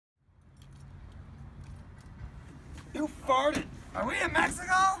You farted. Are we in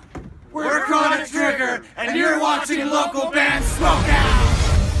Mexico? We're Chronic Trigger, and you're watching local band Smokeout!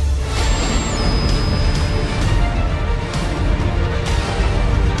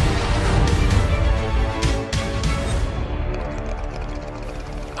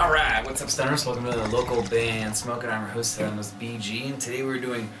 Alright, what's up, Stunners? Welcome to the local band Smokeout. I'm your host, today was BG, and today we're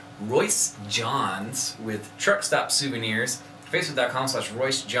doing Royce Johns with Truckstop Souvenirs.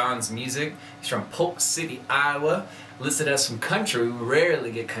 Facebook.com/Royce Johns Music. He's from Polk City, Iowa. Listed as some country. We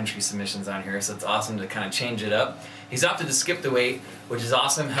rarely get country submissions on here, so it's awesome to kind of change it up. He's opted to skip the wait, which is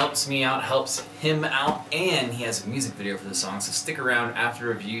awesome. Helps me out, helps him out, and he has a music video for the song, so stick around after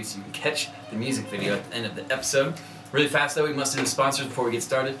review so you can catch the music video at the end of the episode. Really fast though, we must do the sponsors before we get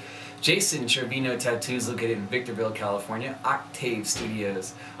started. Jason Trevino Tattoos, located in Victorville, California.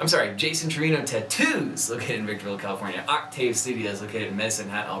 Jason Trevino Tattoos, located in Victorville, California. Octave Studios, located in Medicine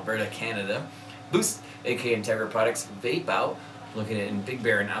Hat, Alberta, Canada. Boost, aka Integra Products. Vape Out, located in Big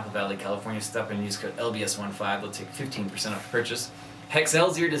Bear in Apple Valley, California. Stop and use code LBS15. They'll take 15% off the purchase.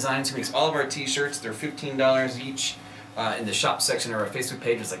 Hexel Zero Designs, who makes all of our t-shirts. They're $15 each. In the shop section of our Facebook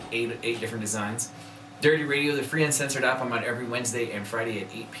page, there's like eight different designs. Dirty Radio, the free uncensored app. I'm on every Wednesday and Friday at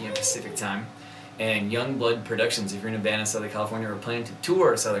 8 p.m. Pacific time. And Youngblood Productions. If you're in a band in Southern California or planning to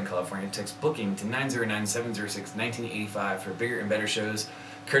tour Southern California, text booking to 909-706-1985 for bigger and better shows,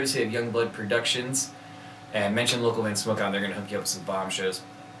 courtesy of Youngblood Productions. And mention local band Smokeout, they're going to hook you up with some bomb shows.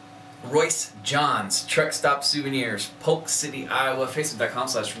 Royce Johns, Truckstop Souvenirs, Polk City, Iowa.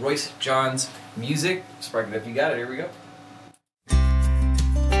 Facebook.com/Royce Johns Music. Spark it up, you got it. Here we go.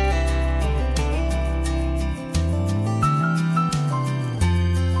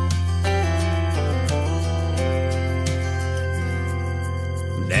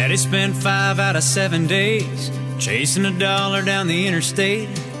 Daddy spent 5 out of 7 days chasing $1 down the interstate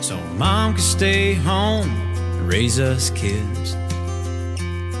so Mom could stay home and raise us kids.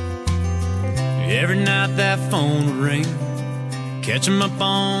 Every night that phone would ring, catch 'em up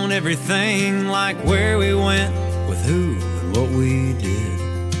on everything, like where we went, with who and what we did.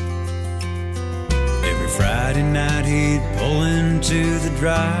 Every Friday night he'd pull into the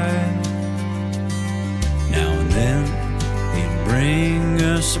drive. Now and then he'd bring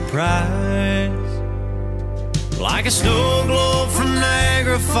a surprise, like a snow globe from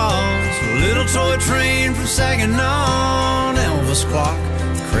Niagara Falls, a little toy train from Saginaw, an Elvis clock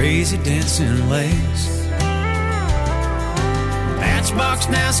with crazy dancing legs, Matchbox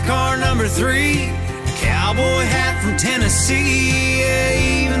NASCAR number 3, a cowboy hat from Tennessee.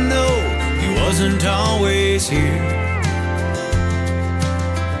 Yeah, even though he wasn't always here,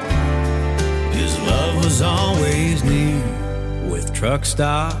 his love was always near with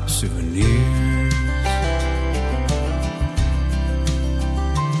Truckstop Souvenirs.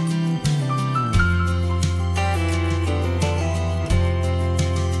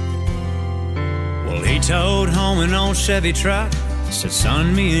 Well, he towed home an old Chevy truck, said,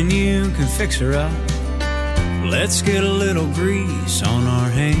 son, me and you can fix her up. Let's get a little grease on our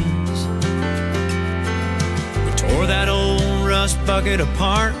hands. We tore that old rust bucket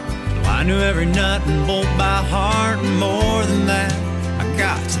apart. I knew every nut and bolt by heart, and more than that, I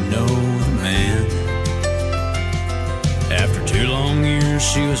got to know the man. After 2 long years,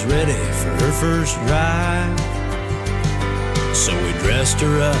 she was ready for her first drive. So we dressed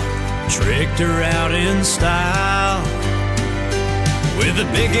her up, tricked her out in style, with a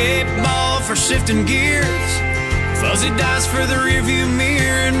big 8-ball for shifting gears, fuzzy dice for the rearview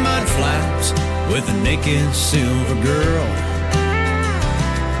mirror, and mud flaps with a naked silver girl,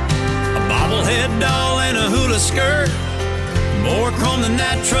 bobblehead doll and a hula skirt. More chrome than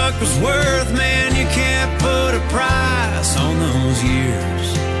that truck was worth. Man, you can't put a price on those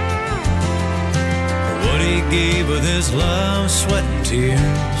years, or what he gave with his love, sweat and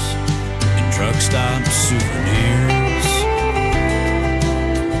tears, in Truckstop Souvenirs.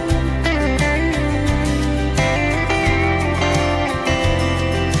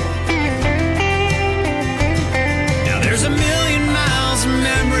 Now there's a million miles of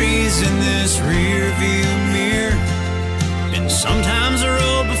memories in this rear view mirror, and sometimes the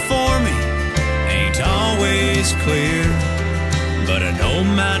road before me ain't always clear, but I know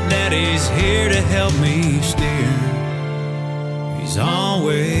my daddy's here to help me steer. He's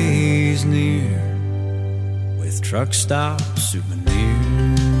always near with Truckstop Souvenirs.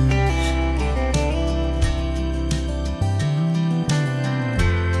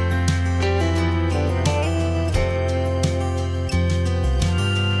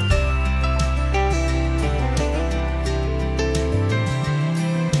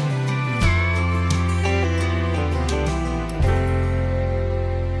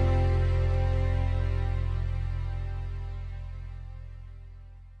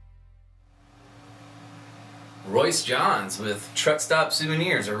 Royce Johns with Truckstop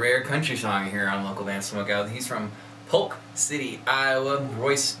Souvenirs, a rare country song here on Local Band Smokeout. He's from Polk City, Iowa.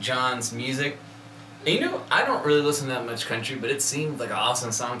 Royce Johns music. And you know, I don't really listen to that much country, but it seemed like an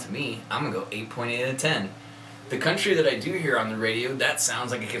awesome song to me. I'm gonna go 8.8 out of 10. The country that I do hear on the radio, that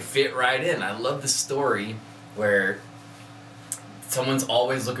sounds like it could fit right in. I love the story where someone's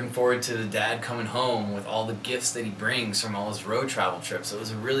always looking forward to the dad coming home with all the gifts that he brings from all his road travel trips. It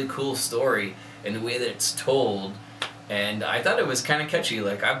was a really cool story in the way that it's told, and I thought it was kind of catchy.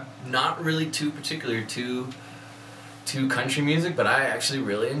 Like, I'm not really too particular to country music, but I actually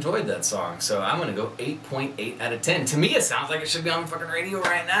really enjoyed that song. So I'm gonna go 8.8 out of 10. To me, it sounds like it should be on the fucking radio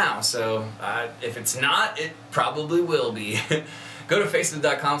right now. So if it's not, it probably will be. Go to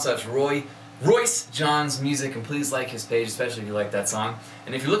facebook.com/Royce Johns Music, and please like his page, especially if you like that song.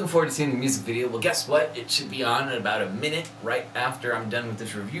 And if you're looking forward to seeing the music video, well, guess what? It should be on in about a minute right after I'm done with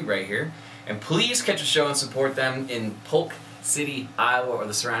this review right here. And please catch a show and support them in Polk City, Iowa, or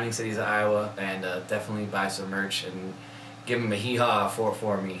the surrounding cities of Iowa, and definitely buy some merch and give them a hee-haw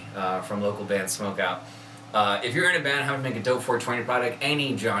for me from Local Band Smokeout. If you're in a band having to make a dope 420 product,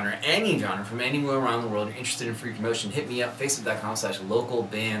 any genre from anywhere around the world, you're interested in free promotion, hit me up,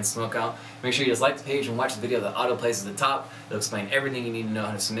 facebook.com/localbandsmokeout. Make sure you just like the page and watch the video that auto plays at the top. It'll explain everything you need to know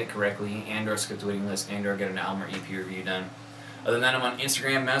how to submit correctly, and/or script waiting list, and/or get an album or EP review done. Other than that, I'm on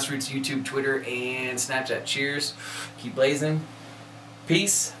Instagram, Mouse Roots, YouTube, Twitter, and Snapchat. Cheers. Keep blazing.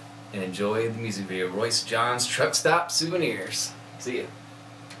 Peace. And enjoy the music video. Royce Johns, Truckstop Souvenirs. See ya.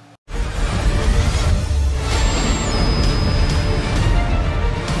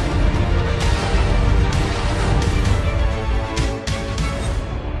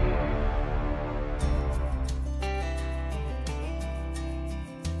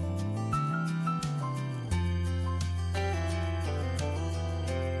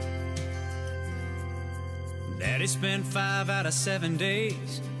 Daddy spent 5 out of 7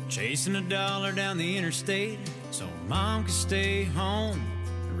 days chasing $1 down the interstate so Mom could stay home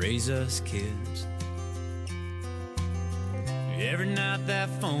and raise us kids. Every night that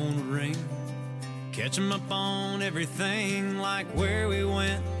phone would ring, catch 'em up on everything, like where we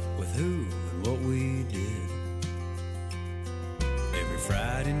went, with who and what we did. Every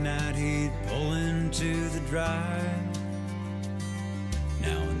Friday night he'd pull into the drive.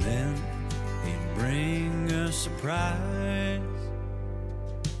 Now and then he'd bring a surprise,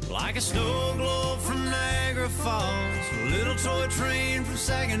 like a snow globe from Niagara Falls, a little toy train from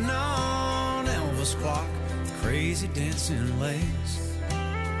Saginaw, an Elvis clock with crazy dancing legs,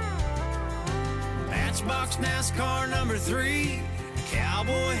 Matchbox NASCAR number 3, a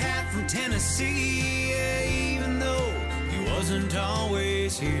cowboy hat from Tennessee. Yeah, even though he wasn't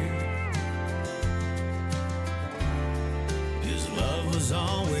always here, his love was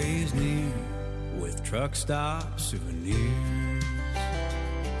always near with Truckstop Souvenirs.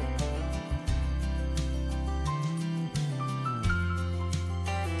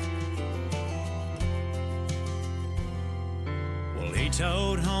 Well, he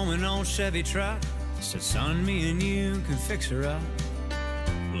towed home an old Chevy truck, said, son, me and you can fix her up.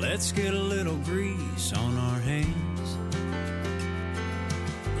 Let's get a little grease on our hands.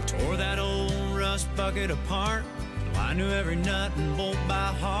 We tore that old rust bucket apart. I knew every nut and bolt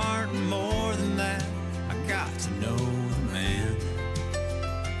by heart, and more than that, I got to know the man.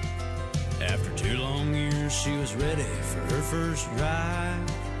 After 2 long years, she was ready for her first drive.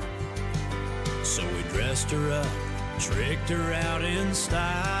 So we dressed her up, tricked her out in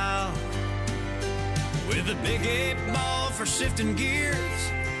style, with a big 8-ball for shifting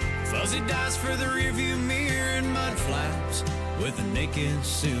gears, fuzzy dice for the rearview mirror, and mud flaps with a naked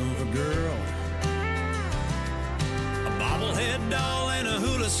silver girl, bobblehead doll and a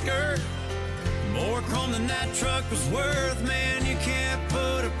hula skirt. More chrome than that truck was worth. Man, you can't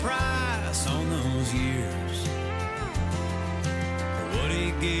put a price on those years, for what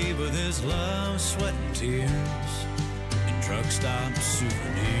he gave with his love, sweat and tears, in Truckstop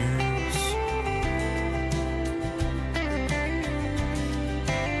Souvenirs.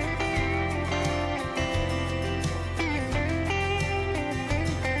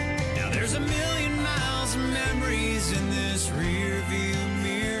 Now there's a million miles of memories in this rear view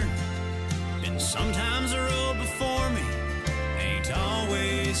mirror, and sometimes the road before me ain't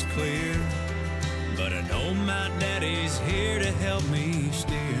always clear, but I know my daddy's here to help me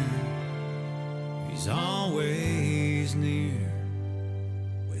steer. He's always near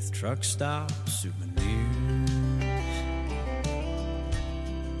with Truckstop Souvenirs.